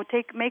to now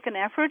make an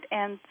effort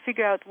and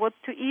figure out what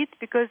to eat,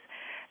 because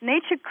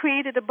nature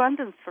created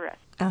abundance for us.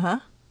 Uh-huh.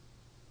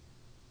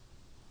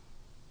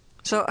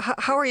 So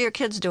how are your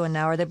kids doing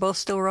now? Are they both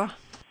still raw?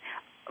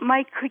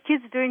 My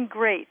kids are doing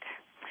great.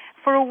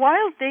 for a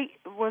while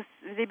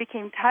they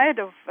became tired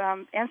of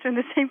answering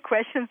the same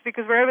questions,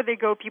 because wherever they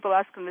go, people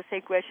ask them the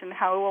same question: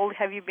 how old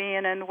have you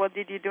been, and what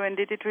did you do, and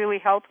did it really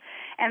help?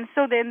 And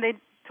so then they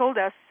told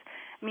us,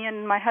 me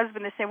and my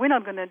husband, they said, we're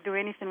not going to do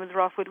anything with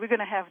raw food. We're going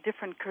to have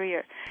different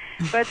career.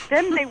 But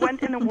then they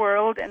went in the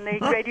world, and they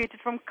graduated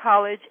from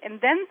college,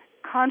 and then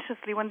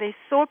consciously, when they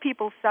saw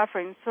people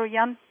suffering, saw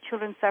young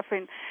children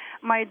suffering,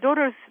 my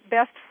daughter's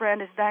best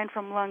friend is dying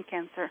from lung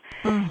cancer.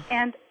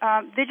 And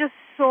they just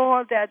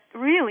saw that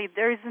really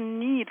there is a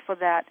need for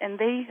that, and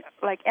they,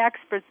 like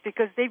experts,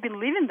 because they've been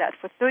living that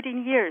for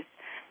 13 years.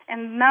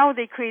 And now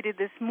they created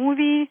this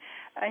movie,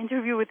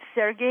 Interview with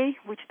Sergey,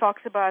 which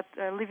talks about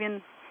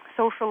living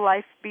social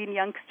life, being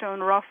youngster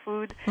on raw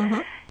food.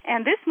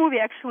 And this movie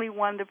actually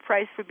won the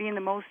prize for being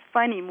the most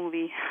funny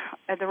movie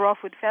at the Raw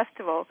Food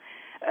Festival,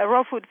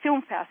 Raw Food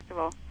Film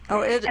Festival. Oh,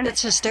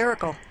 it's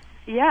hysterical.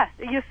 Yeah,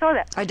 you saw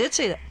that. I did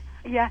see that.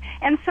 Yeah,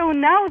 and so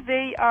now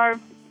they're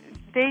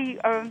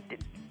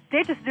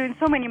just doing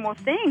so many more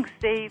things.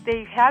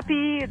 They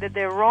happy that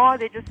they're raw.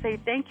 They just say,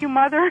 "Thank you,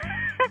 Mother."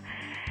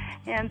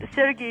 And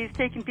Sergey is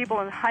taking people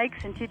on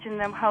hikes and teaching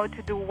them how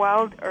to do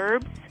wild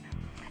herbs.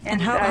 And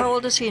how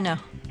old is he now?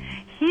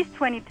 He's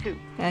 22.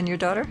 And your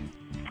daughter?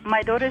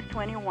 My daughter is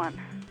 21.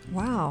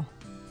 Wow.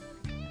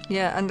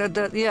 Yeah, and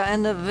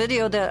the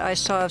video that I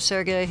saw of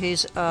Sergey, he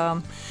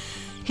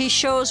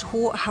shows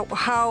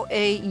how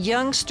a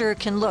youngster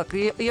can look.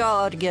 You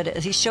all ought to get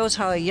it. He shows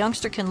how a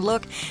youngster can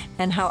look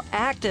and how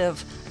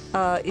active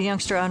a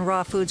youngster on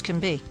raw foods can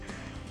be.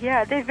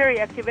 Yeah, they're very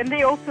active, and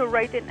they also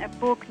write in a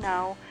book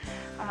now.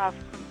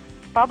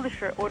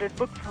 Publisher ordered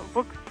books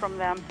from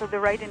them, so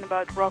they're writing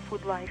about raw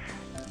food life.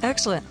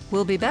 Excellent.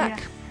 We'll be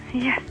back.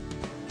 Yeah.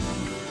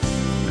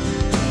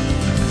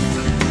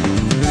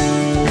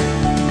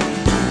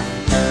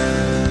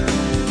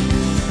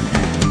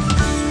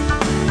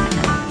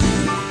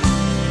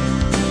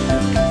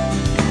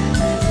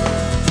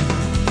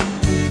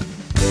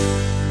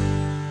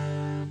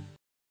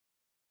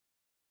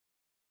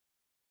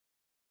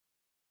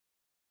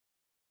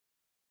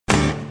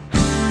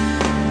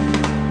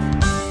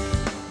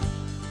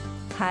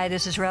 Hi,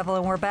 this is Revel,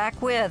 and we're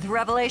back with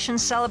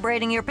Revelations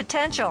Celebrating Your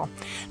Potential.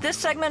 This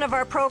segment of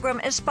our program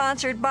is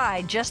sponsored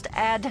by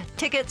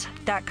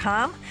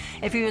JustAddTickets.com.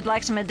 If you would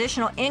like some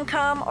additional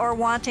income or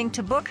wanting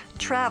to book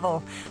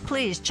travel,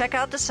 please check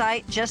out the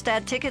site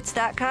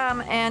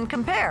JustAddTickets.com and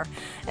compare.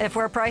 If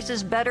our price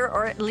is better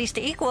or at least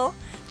equal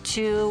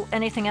to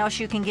anything else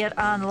you can get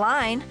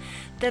online,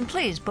 then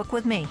please book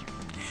with me.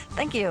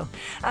 Thank you.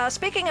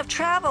 Speaking of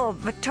travel,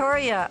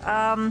 Victoria,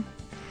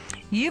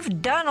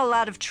 you've done a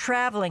lot of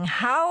traveling.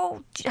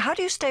 How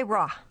do you stay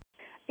raw?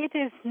 It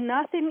is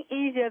nothing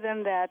easier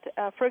than that.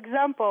 For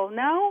example,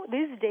 now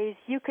these days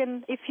you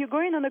can, if you're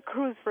going on a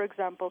cruise, for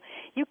example,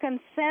 you can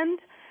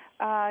send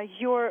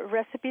your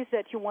recipes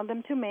that you want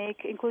them to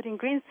make, including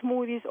green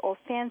smoothies or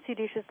fancy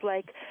dishes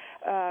like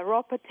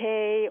raw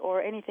pate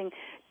or anything,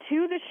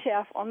 to the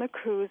chef on the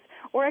cruise,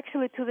 or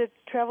actually to the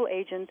travel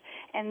agent,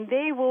 and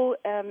they will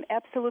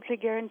absolutely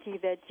guarantee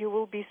that you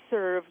will be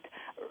served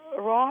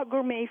raw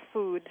gourmet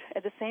food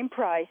at the same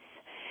price.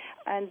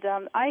 And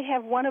I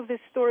have one of the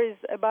stories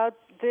about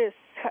this,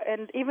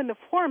 and even the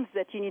forms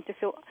that you need to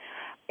fill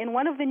in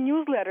one of the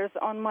newsletters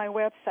on my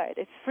website.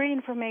 It's free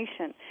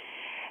information.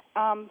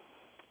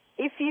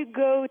 If you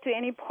go to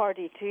any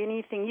party, to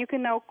anything, you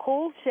can now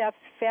call chefs,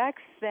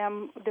 fax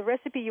them the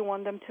recipe you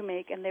want them to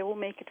make, and they will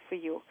make it for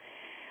you.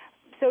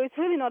 So it's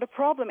really not a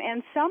problem.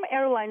 And some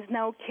airlines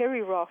now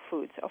carry raw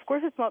foods. Of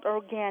course, it's not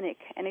organic,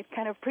 and it's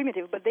kind of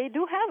primitive, but they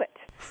do have it.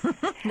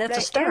 That's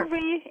a start.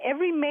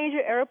 Every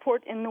major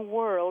airport in the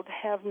world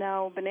have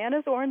now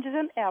bananas, oranges,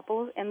 and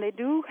apples, and they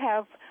do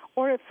have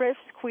fresh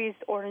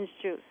squeezed orange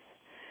juice.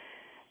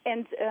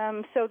 And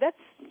so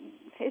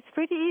it's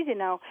pretty easy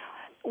now.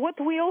 What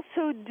we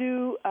also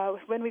do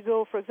when we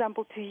go, for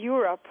example, to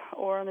Europe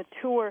or on a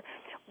tour,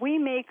 we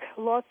make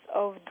lots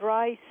of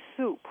dry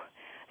soup.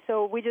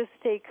 So we just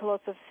take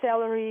lots of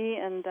celery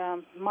and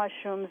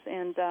mushrooms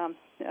and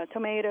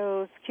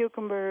tomatoes,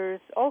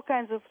 cucumbers, all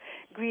kinds of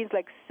greens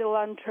like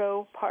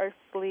cilantro,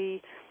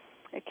 parsley,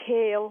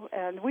 kale,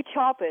 and we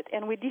chop it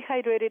and we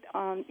dehydrate it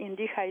in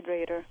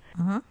dehydrator.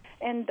 Mm-hmm.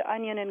 And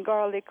onion and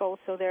garlic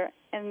also there,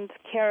 and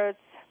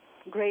carrots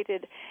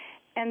grated.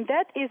 And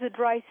that is a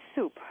dry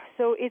soup.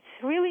 So it's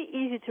really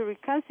easy to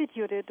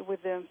reconstitute it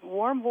with the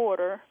warm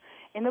water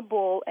in a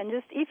bowl, and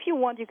just if you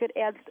want, you could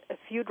add a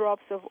few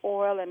drops of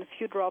oil and a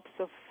few drops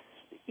of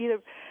either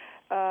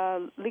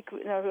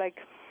liquid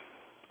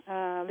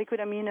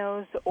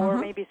aminos or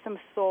maybe some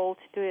salt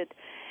to it.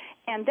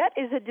 And that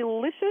is a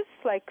delicious,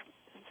 like,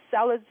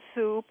 salad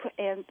soup,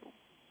 and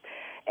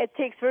it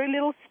takes very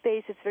little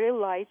space. It's very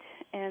light,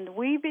 and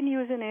we've been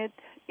using it,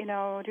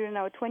 during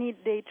our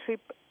 20-day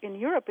trip in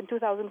Europe in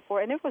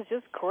 2004, and it was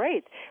just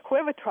great.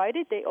 Whoever tried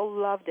it, they all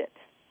loved it.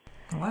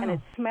 Wow. And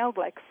it smelled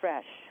like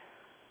fresh.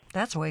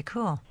 That's way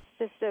cool.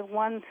 Just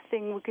one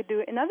thing we could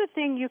do. Another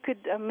thing, you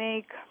could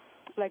make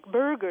like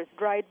burgers,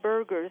 dried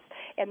burgers,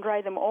 and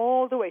dry them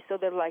all the way so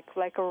they're like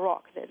a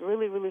rock. They're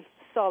really, really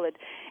solid.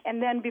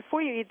 And then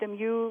before you eat them,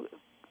 you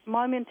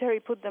momentarily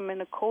put them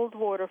in a cold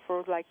water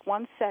for like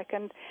 1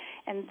 second,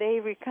 and they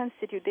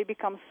reconstitute. They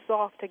become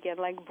soft again,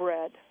 like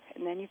bread.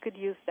 And then you could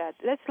use that.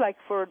 That's like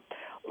for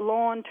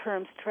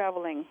long-term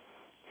traveling.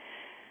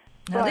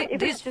 Now,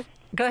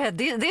 go ahead.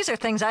 These are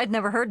things I'd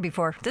never heard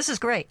before. This is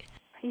great.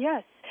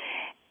 Yes.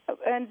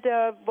 And,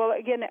 well,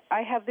 again,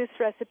 I have this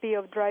recipe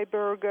of dry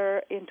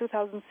burger in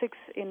 2006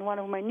 in one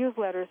of my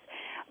newsletters.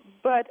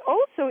 But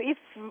also, if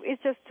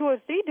it's just 2 or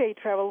 3 day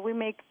travel, we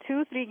make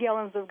 2-3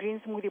 gallons of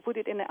green smoothie, put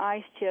it in an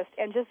ice chest,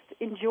 and just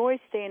enjoy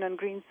staying on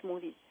green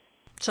smoothies.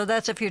 So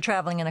that's if you're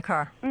traveling in a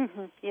car?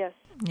 Mm-hmm, yes.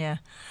 Yeah.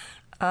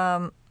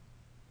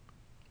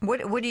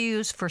 What do you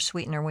use for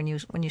sweetener when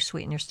you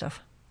sweeten your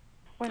stuff?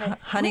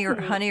 Honey or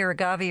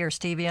agave or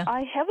stevia?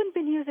 I haven't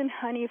been using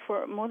honey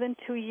for more than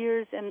 2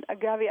 years, and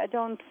agave, I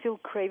don't feel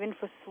craving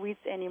for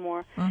sweets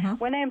anymore. Mm-hmm.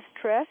 When I'm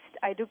stressed,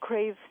 I do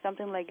crave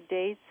something like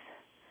dates.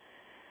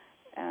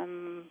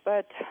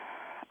 But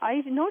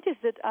I've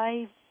noticed that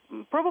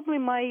probably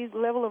my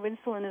level of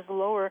insulin is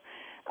lower.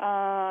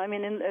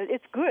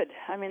 It's good.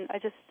 I mean, I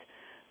just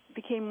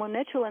became more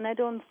natural, and I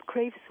don't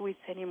crave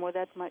sweets anymore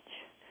that much.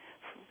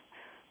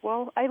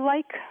 Well, I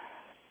like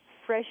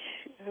fresh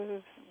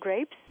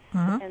grapes.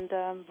 Mm-hmm. and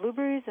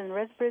blueberries and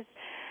raspberries.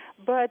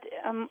 But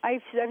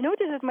I've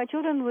noticed that my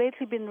children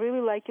lately been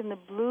really liking the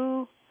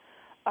blue...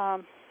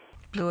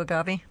 blue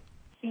agave?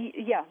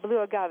 Yeah, blue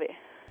agave.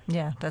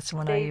 Yeah, that's the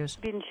one I use.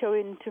 They've been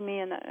showing to me,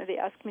 and they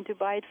asked me to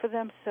buy it for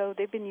them, so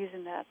they've been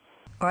using that.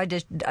 I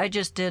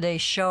just did a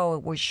show,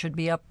 which should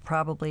be up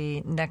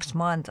probably next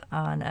month,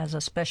 as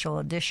a special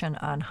edition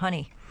on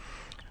honey.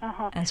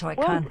 Uh-huh. And so I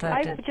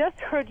contacted... I've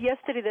just heard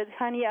yesterday that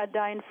honey are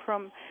dying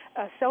from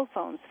cell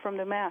phones, from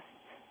the masts.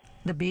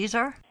 The bees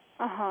are?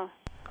 Uh-huh.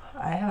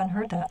 I haven't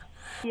heard that.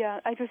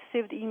 Yeah, I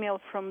received email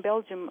from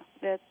Belgium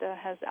that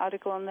has an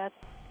article on that.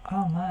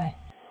 Oh, my.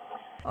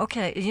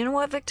 Okay, you know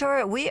what,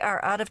 Victoria? We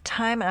are out of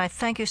time, and I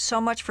thank you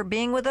so much for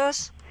being with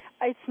us.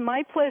 It's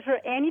my pleasure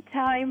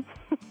anytime.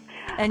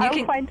 And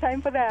I'll find time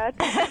for that.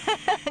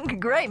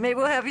 Great. Maybe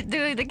we'll have you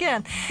do it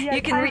again.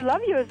 Yes, I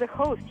love you as a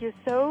host. You're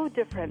so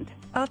different.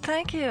 Oh,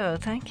 thank you.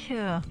 Thank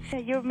you.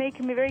 You're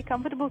making me very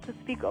comfortable to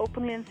speak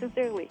openly and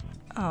sincerely.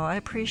 Oh, I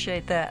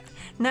appreciate that.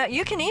 Now,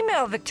 you can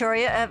email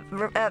Victoria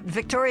at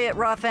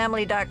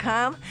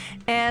victoria@rawfamily.com.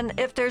 And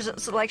if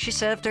there's, like she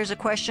said, if there's a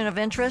question of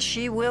interest,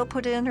 she will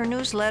put it in her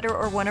newsletter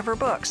or one of her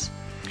books.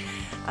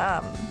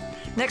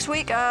 Next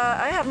week,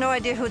 I have no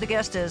idea who the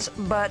guest is,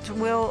 but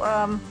we'll...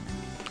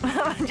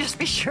 just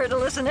be sure to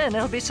listen in.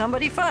 It'll be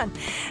somebody fun.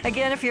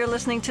 Again, if you're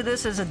listening to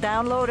this as a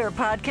download or a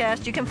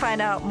podcast, you can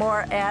find out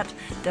more at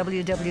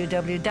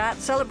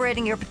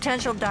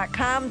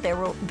www.celebratingyourpotential.com.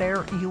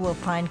 There you will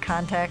find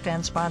contact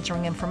and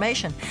sponsoring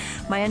information.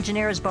 My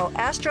engineer is Bo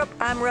Astrup.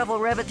 I'm Revel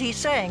Revity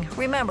saying,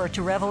 remember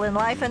to revel in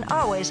life and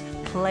always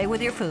play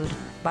with your food.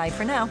 Bye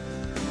for now.